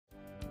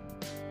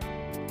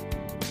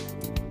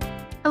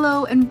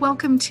Hello and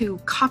welcome to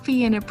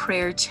Coffee and a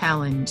Prayer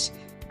Challenge.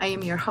 I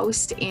am your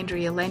host,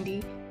 Andrea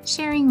Lendy,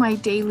 sharing my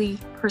daily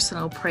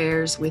personal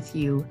prayers with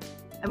you.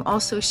 I'm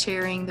also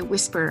sharing the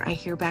whisper I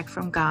hear back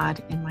from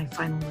God and my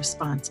final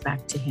response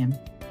back to Him.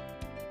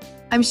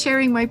 I'm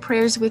sharing my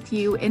prayers with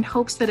you in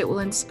hopes that it will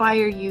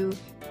inspire you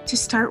to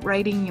start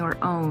writing your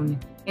own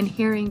and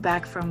hearing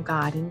back from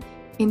God and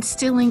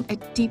instilling a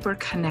deeper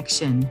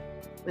connection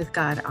with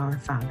God our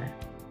Father.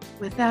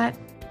 With that,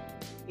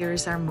 here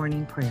is our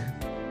morning prayer.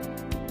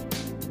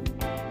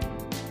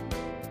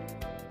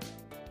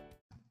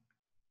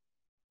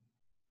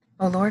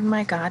 Oh Lord,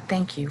 my God,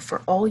 thank you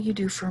for all you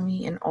do for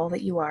me and all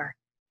that you are.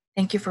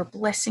 Thank you for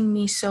blessing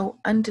me so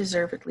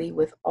undeservedly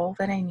with all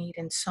that I need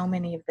and so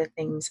many of the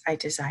things I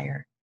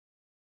desire.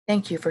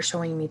 Thank you for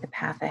showing me the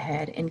path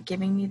ahead and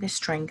giving me the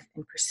strength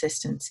and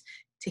persistence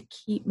to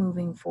keep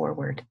moving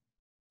forward.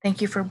 Thank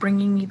you for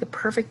bringing me the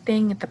perfect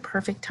thing at the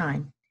perfect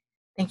time.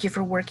 Thank you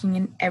for working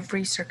in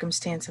every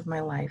circumstance of my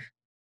life.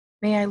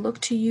 May I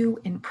look to you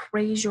and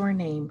praise your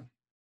name.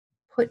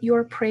 Put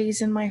your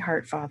praise in my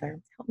heart,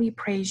 Father. Help me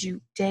praise you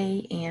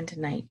day and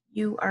night.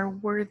 You are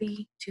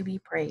worthy to be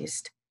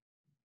praised.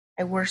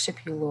 I worship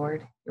you,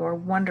 Lord. You are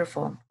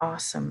wonderful,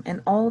 awesome,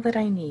 and all that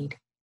I need.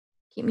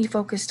 Keep me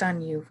focused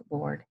on you,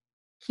 Lord.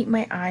 Keep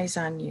my eyes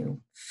on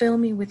you. Fill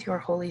me with your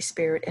Holy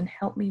Spirit and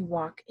help me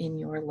walk in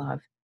your love.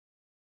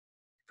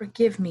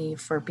 Forgive me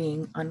for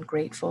being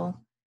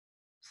ungrateful.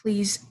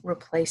 Please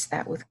replace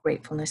that with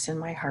gratefulness in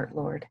my heart,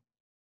 Lord.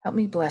 Help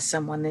me bless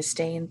someone this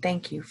day and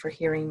thank you for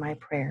hearing my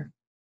prayer.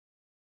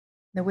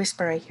 The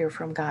whisper I hear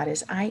from God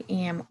is, I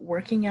am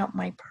working out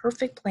my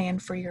perfect plan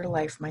for your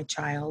life, my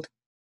child.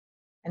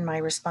 And my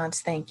response,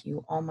 thank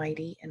you,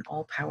 Almighty and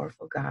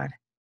all-powerful God.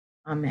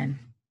 Amen.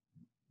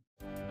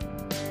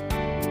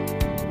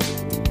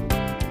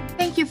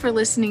 Thank you for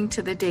listening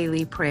to the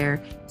Daily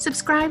Prayer.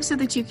 Subscribe so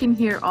that you can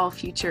hear all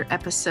future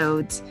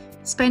episodes,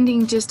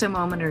 spending just a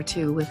moment or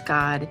two with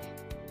God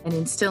and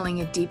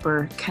instilling a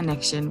deeper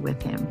connection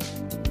with Him.